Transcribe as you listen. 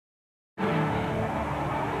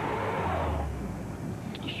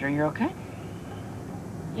sure you're okay?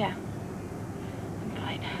 Yeah. I'm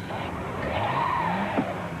fine.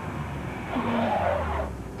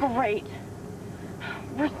 Great.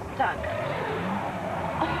 We're stuck.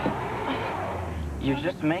 You're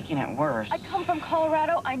just making it worse. I come from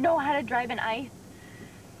Colorado. I know how to drive in ice.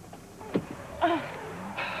 Do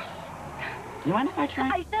you mind if I try?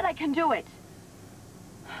 I said I can do it.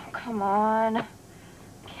 Oh, come on.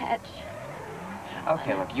 Catch.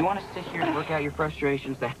 Okay, look, you want to sit here and work out your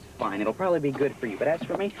frustrations? That's fine. It'll probably be good for you. But as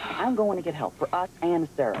for me, I'm going to get help for us and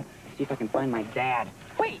Sarah. See if I can find my dad.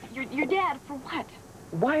 Wait, your dad for what?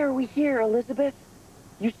 Why are we here, Elizabeth?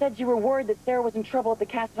 You said you were worried that Sarah was in trouble at the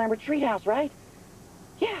Castellan Retreat House, right?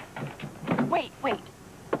 Yeah. Wait.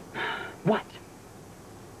 What?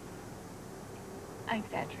 I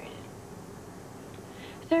exaggerated.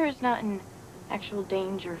 Sarah's not in actual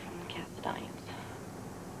danger from the Castellans.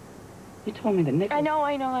 You told me that Nikolas... I know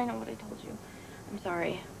what I told you. I'm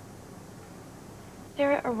sorry.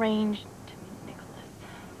 Sarah arranged to meet Nikolas.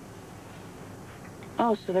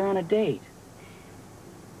 Oh, so they're on a date.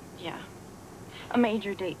 Yeah. A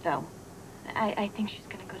major date, though. I think she's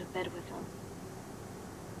gonna go to bed with him.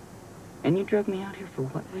 And you drug me out here for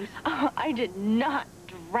what reason? I did not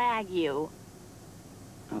drag you.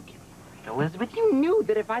 Okay. Elizabeth, you knew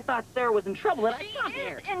that if I thought Sarah was in trouble, that I'd come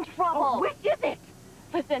here. She's in trouble. Oh, which is it?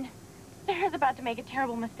 Listen, Sarah's about to make a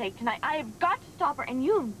terrible mistake tonight. I've got to stop her, and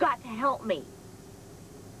you've got to help me.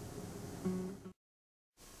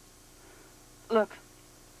 Look,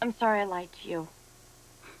 I'm sorry I lied to you.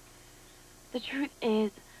 The truth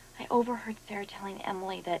is, I overheard Sarah telling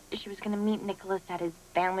Emily that she was going to meet Nikolas at his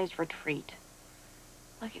family's retreat.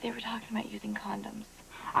 Lucky they were talking about using condoms.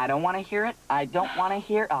 I don't want to hear it. I don't want to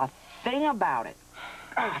hear a thing about it.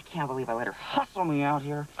 I can't believe I let her hustle me out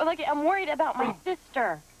here. Look, I'm worried about my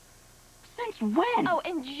sister. Since when? Oh,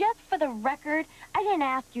 and just for the record, I didn't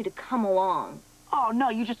ask you to come along. Oh, no,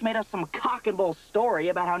 you just made up some cock and bull story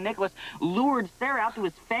about how Nikolas lured Sarah out to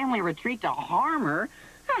his family retreat to harm her.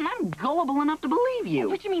 And I'm gullible enough to believe you.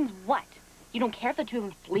 Which means what? You don't care if the two of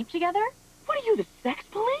them sleep together? What are you, the sex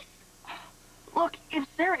police? Look, if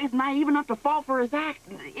Sarah is naive enough to fall for his act,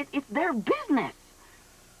 it's their business.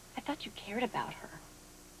 I thought you cared about her.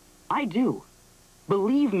 I do.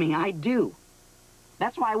 Believe me, I do.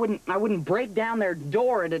 That's why I wouldn't break down their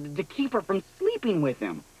door to keep her from sleeping with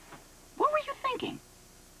him. What were you thinking?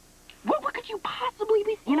 What could you possibly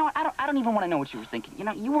be? You know what? I don't even want to know what you were thinking. You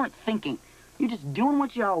know, you weren't thinking. You're just doing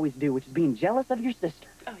what you always do, which is being jealous of your sister.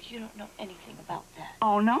 Oh, you don't know anything about that.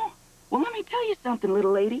 Oh, no? Well, let me tell you something,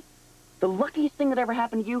 little lady. The luckiest thing that ever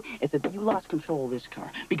happened to you is that you lost control of this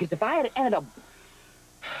car. Because if I had ended up...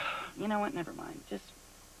 You know what? Never mind.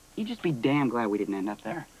 You'd just be damn glad we didn't end up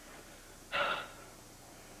there.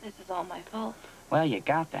 This is all my fault. Well, you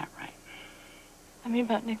got that right. I mean,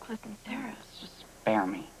 about Nikolas and Sarah. Just spare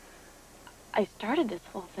me. I started this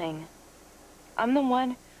whole thing. I'm the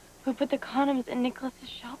one who put the condoms in Nikolas's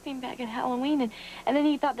shopping bag at Halloween, and then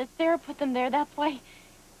he thought that Sarah put them there. That's why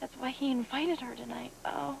he invited her tonight.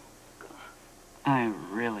 Oh, God. I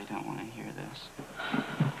really don't want to hear this.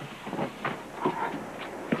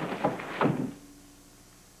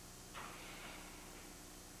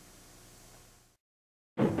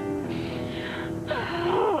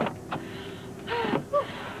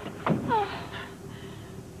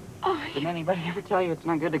 Did anybody ever tell you it's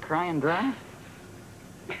not good to cry and drive?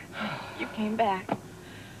 You came back.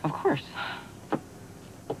 Of course. You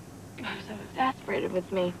were so exasperated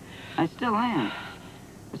with me. I still am.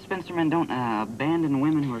 The Spencer men don't abandon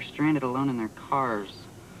women who are stranded alone in their cars.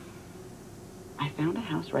 I found a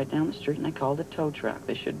house right down the street and I called a tow truck.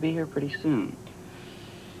 They should be here pretty soon.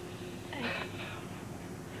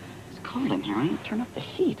 It's cold in here. I need to turn up the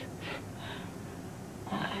heat.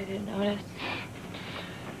 I didn't notice.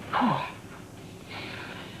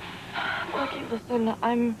 Okay, listen,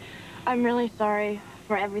 I'm really sorry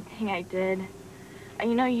for everything I did.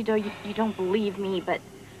 You know you don't believe me, but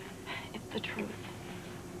it's the truth.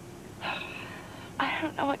 I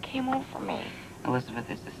don't know what came over me. Elizabeth,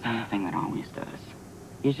 it's the same thing that always does.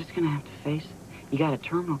 You're just gonna have to face it. You got a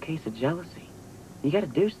terminal case of jealousy. You gotta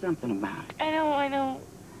do something about it. I know.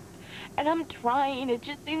 And I'm trying. It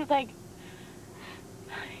just seems like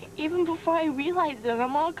even before I realize it,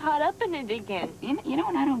 I'm all caught up in it again. You know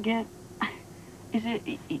what I don't get? Is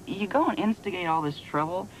you go and instigate all this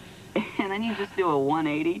trouble, and then you just do a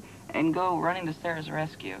 180 and go running to Sarah's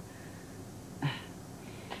rescue.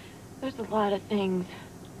 There's a lot of things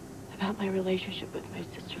about my relationship with my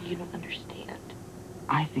sister you don't understand.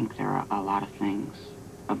 I think there are a lot of things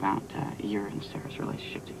about your and Sarah's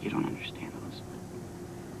relationship that you don't understand,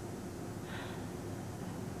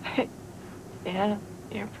 Elizabeth. Yeah.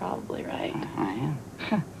 You're probably right. I am.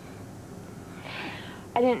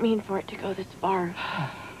 I didn't mean for it to go this far.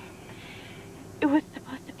 It was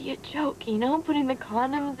supposed to be a joke, you know? Putting the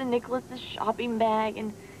condoms in Nikolas's shopping bag,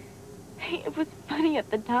 and hey, it was funny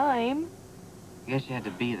at the time. I guess you had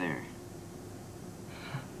to be there.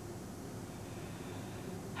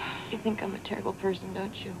 You think I'm a terrible person,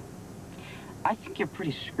 don't you? I think you're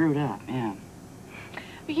pretty screwed up, yeah.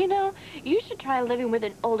 But you know, you should try living with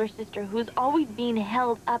an older sister who's always being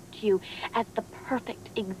held up to you as the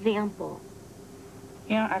perfect example.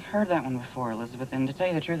 Yeah, I've heard that one before, Elizabeth, and to tell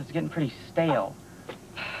you the truth, it's getting pretty stale.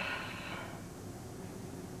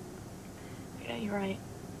 Yeah, you're right.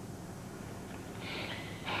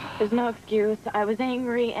 There's no excuse. I was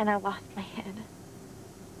angry and I lost my head.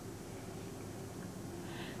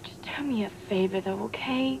 Just do me a favor, though,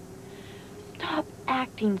 okay? Stop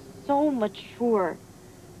acting so mature.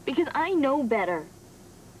 Because I know better.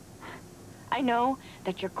 I know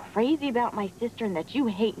that you're crazy about my sister and that you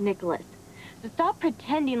hate Nikolas. So stop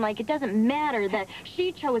pretending like it doesn't matter that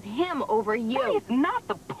she chose him over you. That is not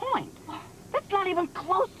the point. That's not even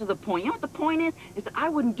close to the point. You know what the point is? Is that I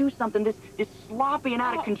wouldn't do something this sloppy and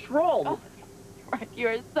out of control. Oh,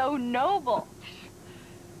 you're so noble.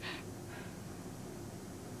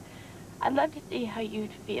 I'd love to see how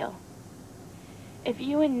you'd feel if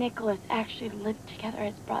you and Nikolas actually lived together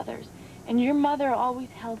as brothers, and your mother always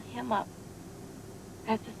held him up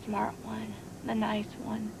as the smart one, the nice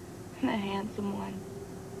one, the handsome one.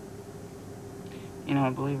 You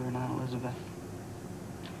know, believe it or not, Elizabeth,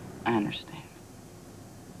 I understand.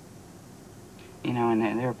 You know, and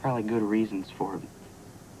there are probably good reasons for it.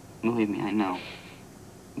 Believe me, I know.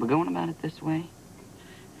 But going about it this way,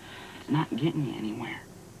 it's not getting you anywhere.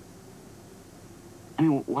 I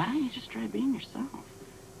mean, why don't you just try being yourself?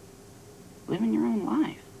 Living your own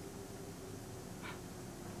life.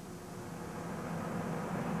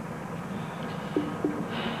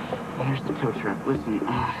 Well, there's the tow truck. Listen,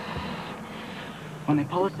 when they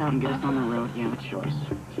pull us out and get us on the road, you have a choice.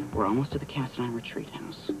 We're almost to the cast iron retreat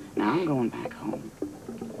house. Now I'm going back home.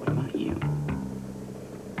 What about you?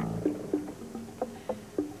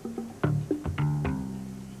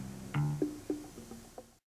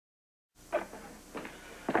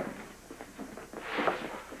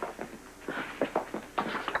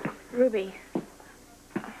 Ruby.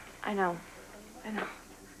 I know.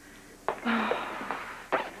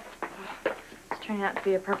 It's turning out to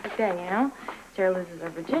be a perfect day, you know? Sarah loses her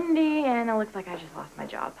virginity, and it looks like I just lost my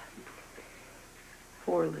job.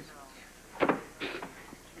 Poor Elizabeth.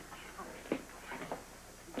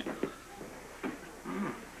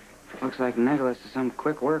 Looks like Nikolas is some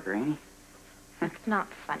quick worker, ain't he? It's not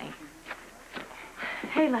funny.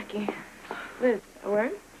 Hey, Lucky. Liz, a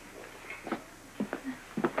word?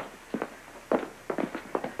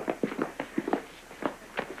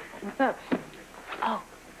 What's up? Oh,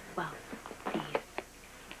 well, these.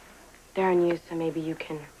 They're unused, so maybe you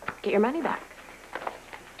can get your money back.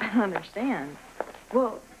 I don't understand.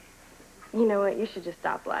 Well, you know what? You should just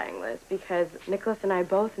stop lying, Liz, because Nikolas and I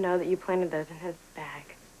both know that you planted those in his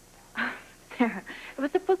bag. Sarah, it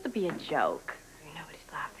was supposed to be a joke. You know what?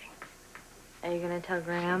 He's laughing. Are you gonna tell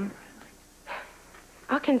Graham?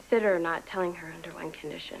 I'll consider not telling her under one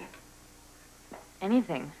condition.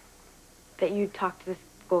 Anything. That you talk to the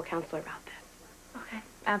school counselor about this. Okay.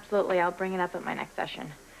 Absolutely. I'll bring it up at my next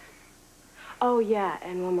session. Oh, yeah,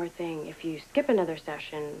 and one more thing. If you skip another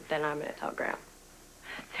session, then I'm going to tell Graham.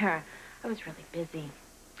 Sarah, I was really busy.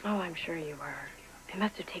 Oh, I'm sure you were. It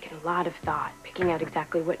must have taken a lot of thought, picking out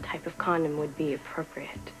exactly what type of condom would be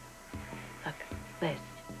appropriate. Look, Liz,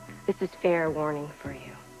 this is fair warning for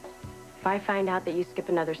you. If I find out that you skip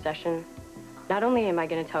another session, not only am I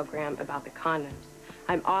going to tell Graham about the condoms,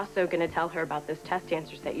 I'm also going to tell her about those test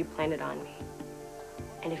answers that you planted on me.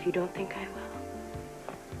 And if you don't think I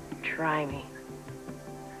will, try me.